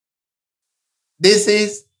This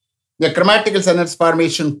is the Grammatical Sentence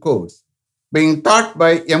Formation course being taught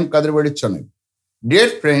by M. Kadirvadi. Dear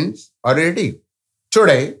friends, are you ready?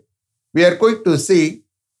 Today, we are going to see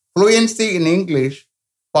Fluency in English,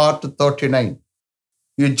 part 39.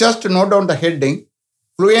 You just note down the heading,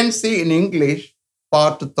 Fluency in English,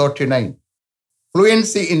 part 39.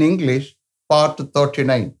 Fluency in English, part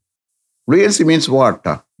 39. Fluency means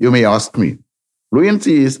what? You may ask me.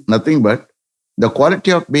 Fluency is nothing but the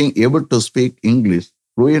quality of being able to speak English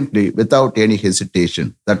fluently without any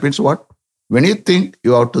hesitation. That means what? When you think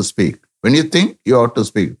you have to speak,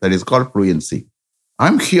 that is called fluency.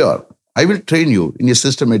 I'm here. I will train you in a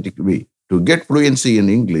systematic way to get fluency in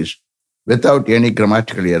English without any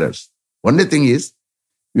grammatical errors. Only thing is,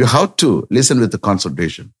 you have to listen with the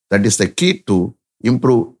concentration. That is the key to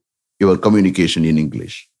improve your communication in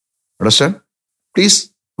English. Understand?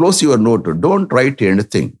 Please close your note. Don't write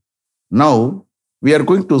anything. Now, we are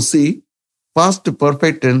going to see past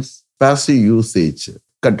perfect tense passive usage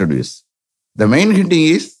continuous. The main heading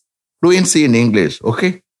is fluency in English.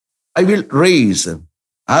 Okay? I will raise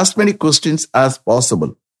as many questions as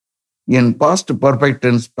possible in past perfect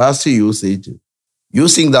tense passive usage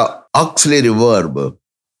using the auxiliary verb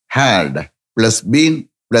had plus been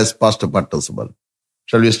plus past participle.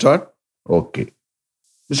 Shall we start? Okay.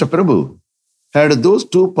 Mr. Prabhu, had those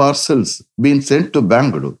two parcels been sent to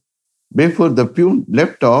Bangalore before the peon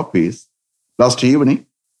left office last evening?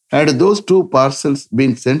 Had those two parcels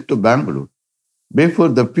been sent to Bangalore before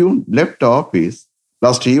the peon left office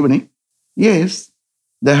last evening? Yes,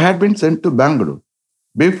 they had been sent to Bangalore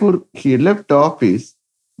before he left office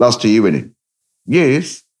last evening.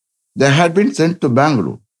 Yes, they had been sent to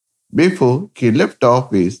Bangalore before he left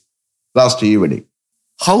office last evening.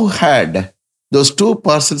 How had those two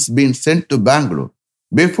parcels been sent to Bangalore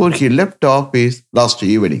before he left office last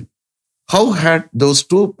evening? How had those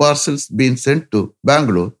two parcels been sent to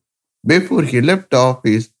Bangalore before he left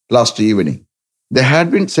office last evening? They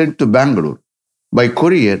had been sent to Bangalore by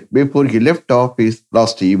courier before he left office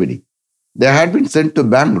last evening. They had been sent to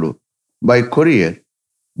Bangalore by courier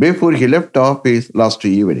before he left office last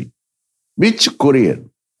evening. Which courier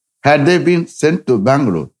had they been sent to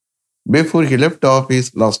Bangalore before he left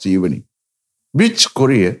office last evening? Which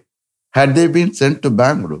courier had they been sent to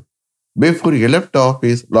Bangalore before he left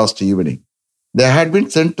office last evening? They had been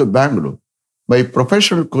sent to Bangalore by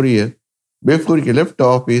professional courier before he left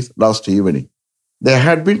office last evening. They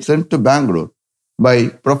had been sent to Bangalore by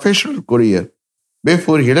professional courier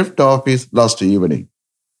before he left office last evening.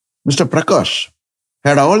 Mr. Prakash,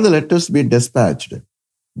 had all the letters been dispatched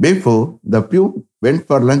before the peon went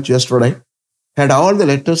for lunch yesterday? Had all the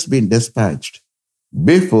letters been dispatched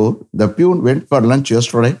before the peon went for lunch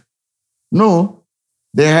yesterday? No,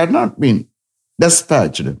 they had not been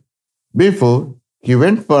dispatched before he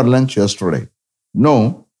went for lunch yesterday.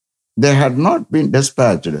 No, they had not been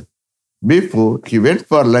dispatched before he went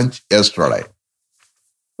for lunch yesterday.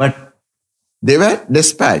 But they were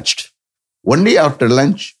dispatched only after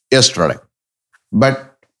lunch yesterday.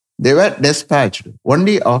 But they were dispatched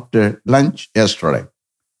only after lunch yesterday.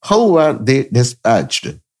 How were they dispatched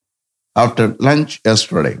after lunch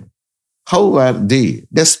yesterday? How were they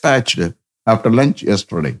dispatched after lunch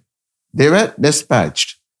yesterday? They were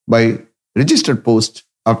dispatched by registered post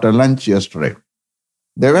after lunch yesterday.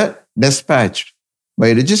 They were dispatched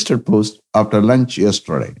by registered post after lunch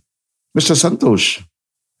yesterday. Mr. Santosh,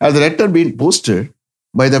 has the letter been posted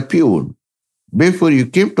by the peon before you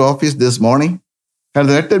came to office this morning? Has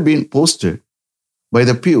the letter been posted by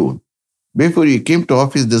the peon before you came to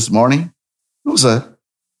office this morning? No, sir.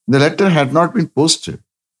 The letter had not been posted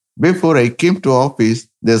before I came to office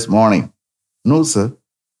this morning. No, sir.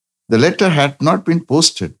 The letter had not been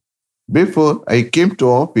posted before I came to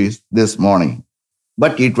office this morning.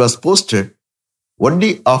 But it was posted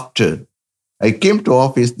only after I came to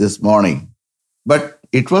office this morning. But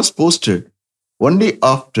it was posted only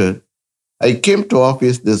after I came to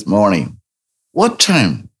office this morning. What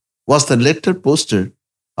time was the letter posted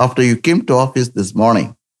after you came to office this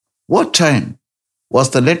morning? What time was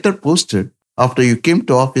the letter posted after you came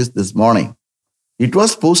to office this morning? It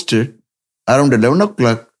was posted around 11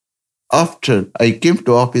 o'clock after I came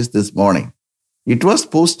to office this morning. It was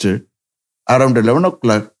posted around 11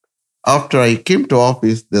 o'clock after I came to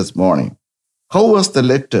office this morning. How was the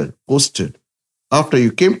letter posted after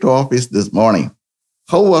you came to office this morning?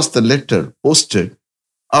 How was the letter posted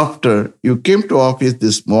after you came to office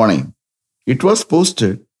this morning? It was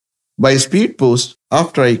posted by speed post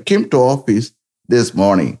after I came to office this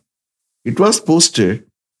morning. It was posted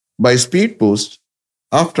by speed post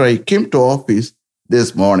after I came to office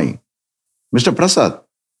this morning. Mr. Prasad,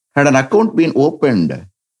 had an account been opened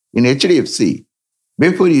in HDFC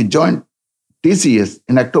before you joined TCS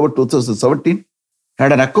in October 2017?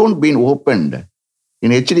 Had an account been opened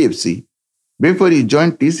in HDFC before you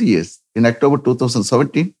joined TCS in October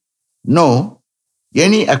 2017? No,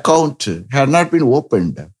 any account had not been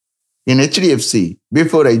opened in HDFC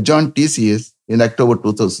before I joined TCS in October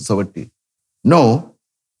 2017. No,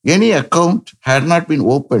 any account had not been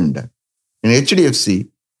opened in HDFC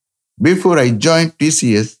before I joined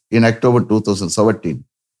TCS in October 2017.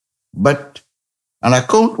 But an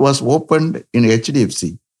account was opened in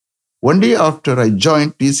HDFC only after I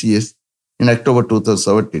joined TCS in October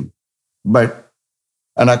 2017. But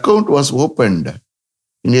an account was opened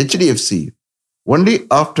in HDFC only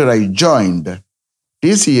after I joined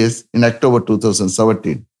TCS in October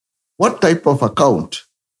 2017. What type of account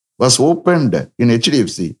was opened in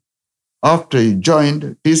HDFC after you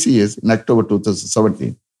joined TCS in October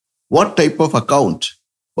 2017? What type of account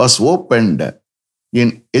was opened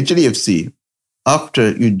in HDFC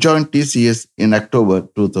after you joined TCS in October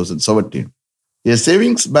 2017? A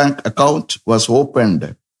savings bank account was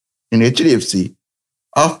opened in HDFC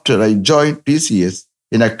after I joined TCS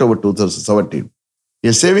in October 2017.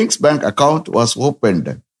 A savings bank account was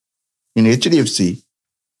opened in HDFC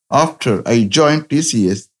after I joined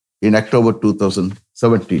TCS in October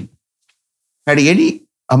 2017. Had any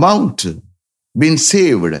amount been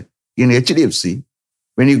saved in HDFC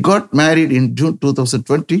when you got married in June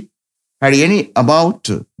 2020? Had any amount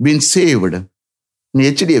been saved in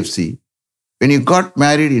HDFC when you got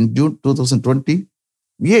married in June 2020?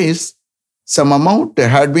 Yes, some amount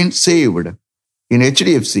had been saved in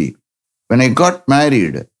HDFC when I got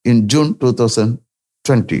married in June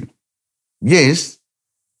 2020. Yes,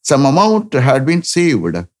 some amount had been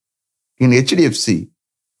saved in HDFC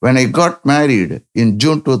when I got married in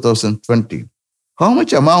June 2020. How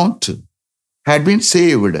much amount had been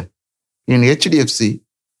saved in HDFC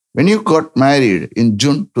when you got married in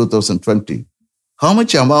June 2020? How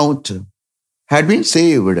much amount had been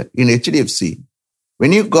saved in HDFC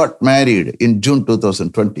when you got married in June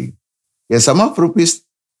 2020? A sum of rupees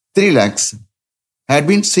 3 lakhs had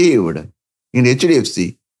been saved in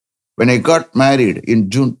HDFC when I got married in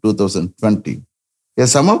June 2020. A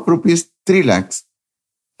sum of rupees 3 lakhs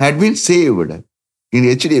had been saved in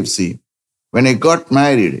HDFC when I got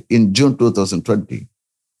married in June 2020.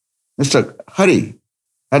 Mr. Hari,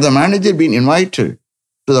 had the manager been invited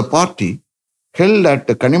to the party held at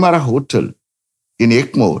the Kanimara Hotel in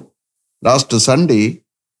Ekmore last Sunday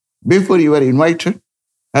before you were invited?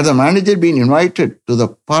 Had the manager been invited to the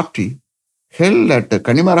party held at the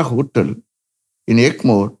Kanimara Hotel in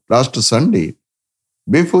Ekmore last Sunday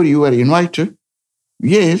before you were invited?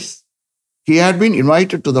 Yes, he had been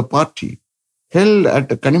invited to the party held at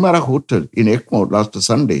the Kanimara Hotel in Ekmore last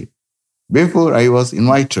Sunday before I was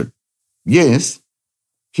invited. Yes,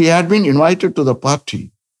 he had been invited to the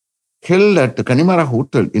party held at the Kanimara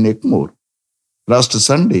Hotel in Ekmore last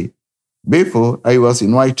Sunday before I was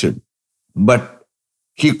invited. But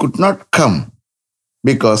he could not come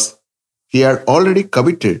because he had already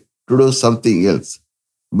committed to do something else.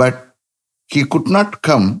 But he could not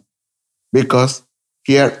come because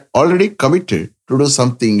he had already committed to do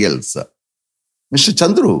something else. Mr.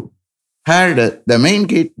 Chandru, had the main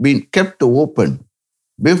gate been kept open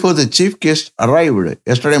before the chief guest arrived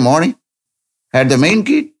yesterday morning? Had the main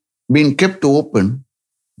gate been kept open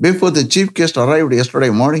before the chief guest arrived yesterday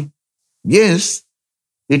morning? Yes,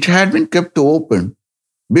 it had been kept open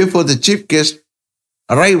before the chief guest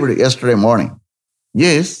arrived yesterday morning.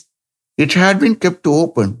 Yes, it had been kept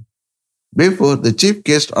open before the chief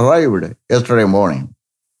guest arrived yesterday morning.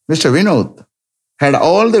 Mr. Vinod, had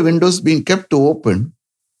all the windows been kept open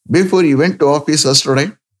before he went to office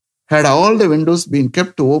yesterday? Had all the windows been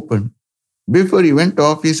kept open before he went to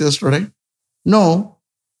office yesterday? No,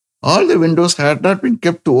 all the windows had not been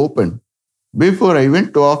kept open before I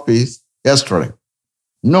went to office yesterday.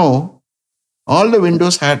 No, all the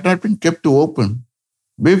windows had not been kept open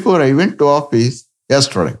before I went to office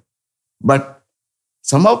yesterday. But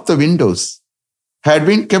some of the windows had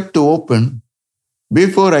been kept open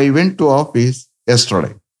before I went to office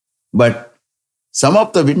yesterday. But some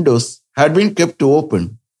of the windows had been kept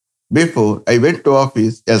open before I went to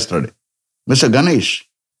office yesterday. Mr. Ganesh,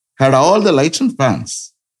 had all the lights and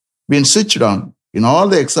fans been switched on in all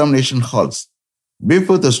the examination halls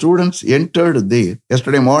before the students entered there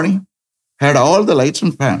yesterday morning? Had all the lights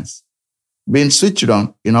and fans been switched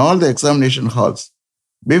on in all the examination halls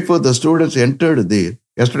before the students entered there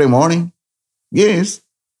yesterday morning? Yes,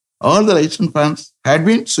 all the lights and fans had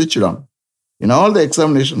been switched on in all the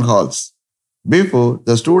examination halls before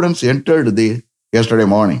the students entered there yesterday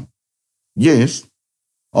morning. Yes,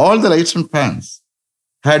 all the lights and fans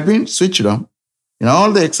had been switched on in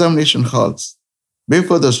all the examination halls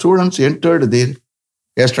before the students entered there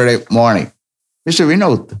yesterday morning. Mr.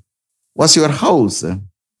 Vinod, was your house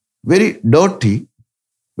very dirty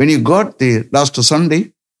when you got there last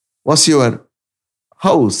Sunday? Was your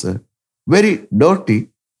house very dirty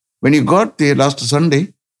when you got there last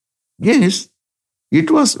Sunday? Yes, it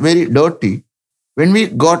was very dirty when we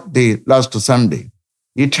got there last Sunday.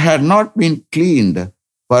 It had not been cleaned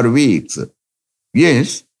for weeks.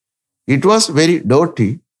 Yes, it was very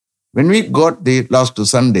dirty when we got there last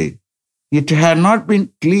Sunday. It had not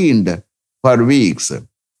been cleaned for weeks.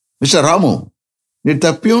 Mr. Ramu, did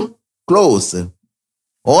the peon close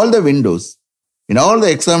all the windows in all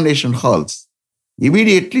the examination halls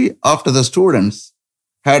immediately after the students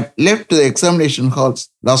had left the examination halls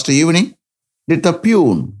last evening? Did the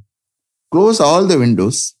peon close all the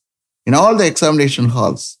windows in all the examination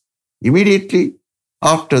halls immediately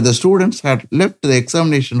after the students had left the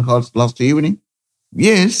examination halls last evening?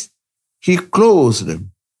 Yes, he closed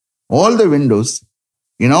all the windows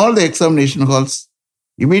in all the examination halls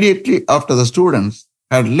immediately after the students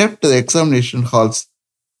had left the examination halls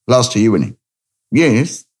last evening.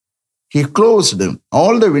 Yes, he closed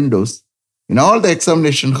all the windows in all the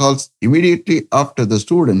examination halls immediately after the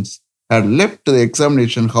students had left the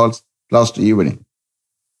examination halls last evening.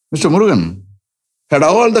 Mr. Murugan, had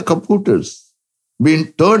all the computers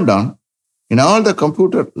been turned on in all the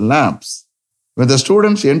computer labs when the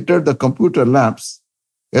students entered the computer labs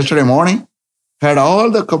yesterday morning? Had all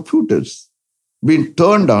the computers been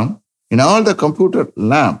turned on in all the computer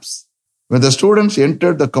labs when the students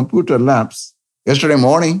entered the computer labs yesterday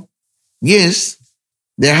morning? Yes,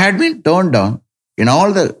 they had been turned on in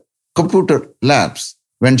all the computer labs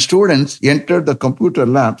when students entered the computer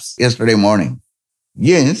labs yesterday morning.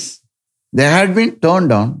 Yes, they had been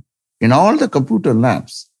turned on in all the computer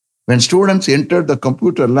labs when students entered the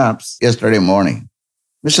computer labs yesterday morning.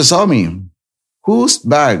 Mr. Swami, whose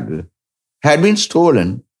bag had been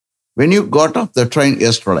stolen when you got off the train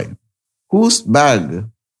yesterday? Whose bag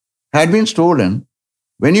had been stolen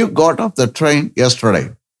when you got off the train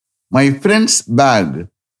yesterday? My friend's bag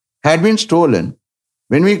had been stolen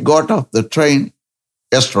when we got off the train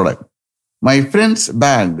yesterday. My friend's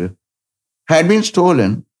bag had been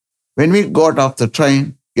stolen when we got off the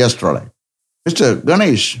train yesterday. Mr.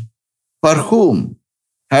 Ganesh, for whom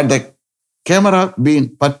had the camera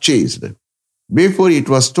been purchased before it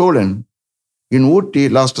was stolen in Ooty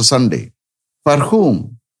last Sunday? For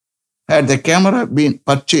whom had the camera been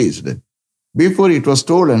purchased before it was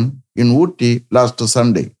stolen in Ooty last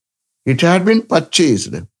Sunday? It had been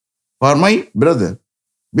purchased for my brother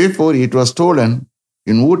before it was stolen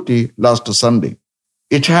in Ooty last Sunday.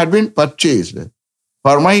 It had been purchased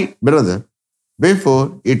for my brother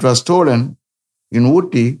before it was stolen in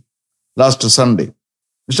Ooty last Sunday.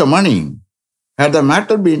 Mr. Mani, had the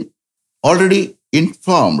matter been already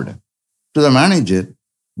informed to the manager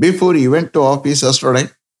before he went to office yesterday?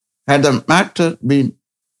 Had the matter been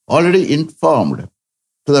already informed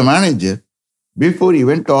to the manager before he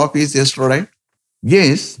went to office yesterday?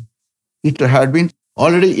 Yes, it had been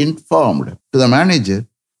already informed to the manager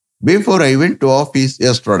before I went to office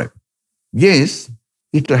yesterday. Yes,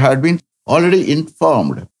 it had been already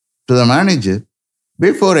informed to the manager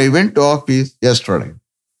before I went to office yesterday.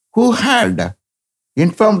 Who had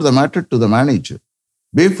informed the matter to the manager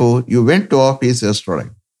before you went to office yesterday?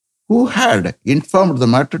 Who had informed the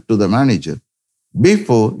matter to the manager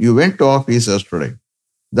before you went to office yesterday?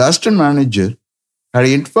 The assistant manager had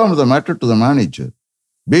informed the matter to the manager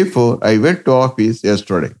before I went to office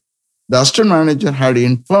yesterday. The assistant manager had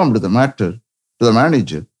informed the matter to the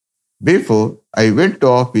manager before I went to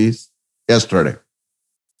office yesterday.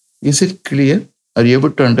 Is it clear? Are you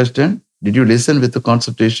able to understand? Did you listen with the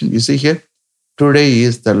concentration? You see here, today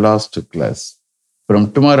is the last class.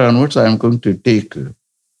 From tomorrow onwards, I am going to take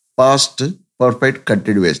past perfect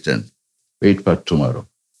continuous tense. Wait for tomorrow.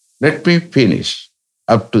 Let me finish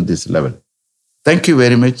up to this level. Thank you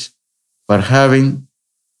very much for having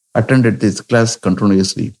attended this class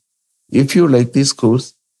continuously. If you like this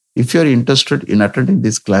course, if you are interested in attending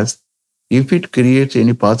this class, if it creates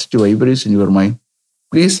any positive vibration in your mind,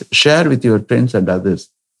 please share with your friends and others.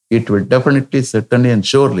 It will definitely, certainly and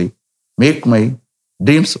surely make my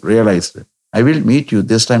dreams realized. I will meet you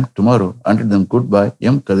this time tomorrow. Until then, goodbye.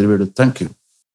 M. Kadrivedu. Thank you.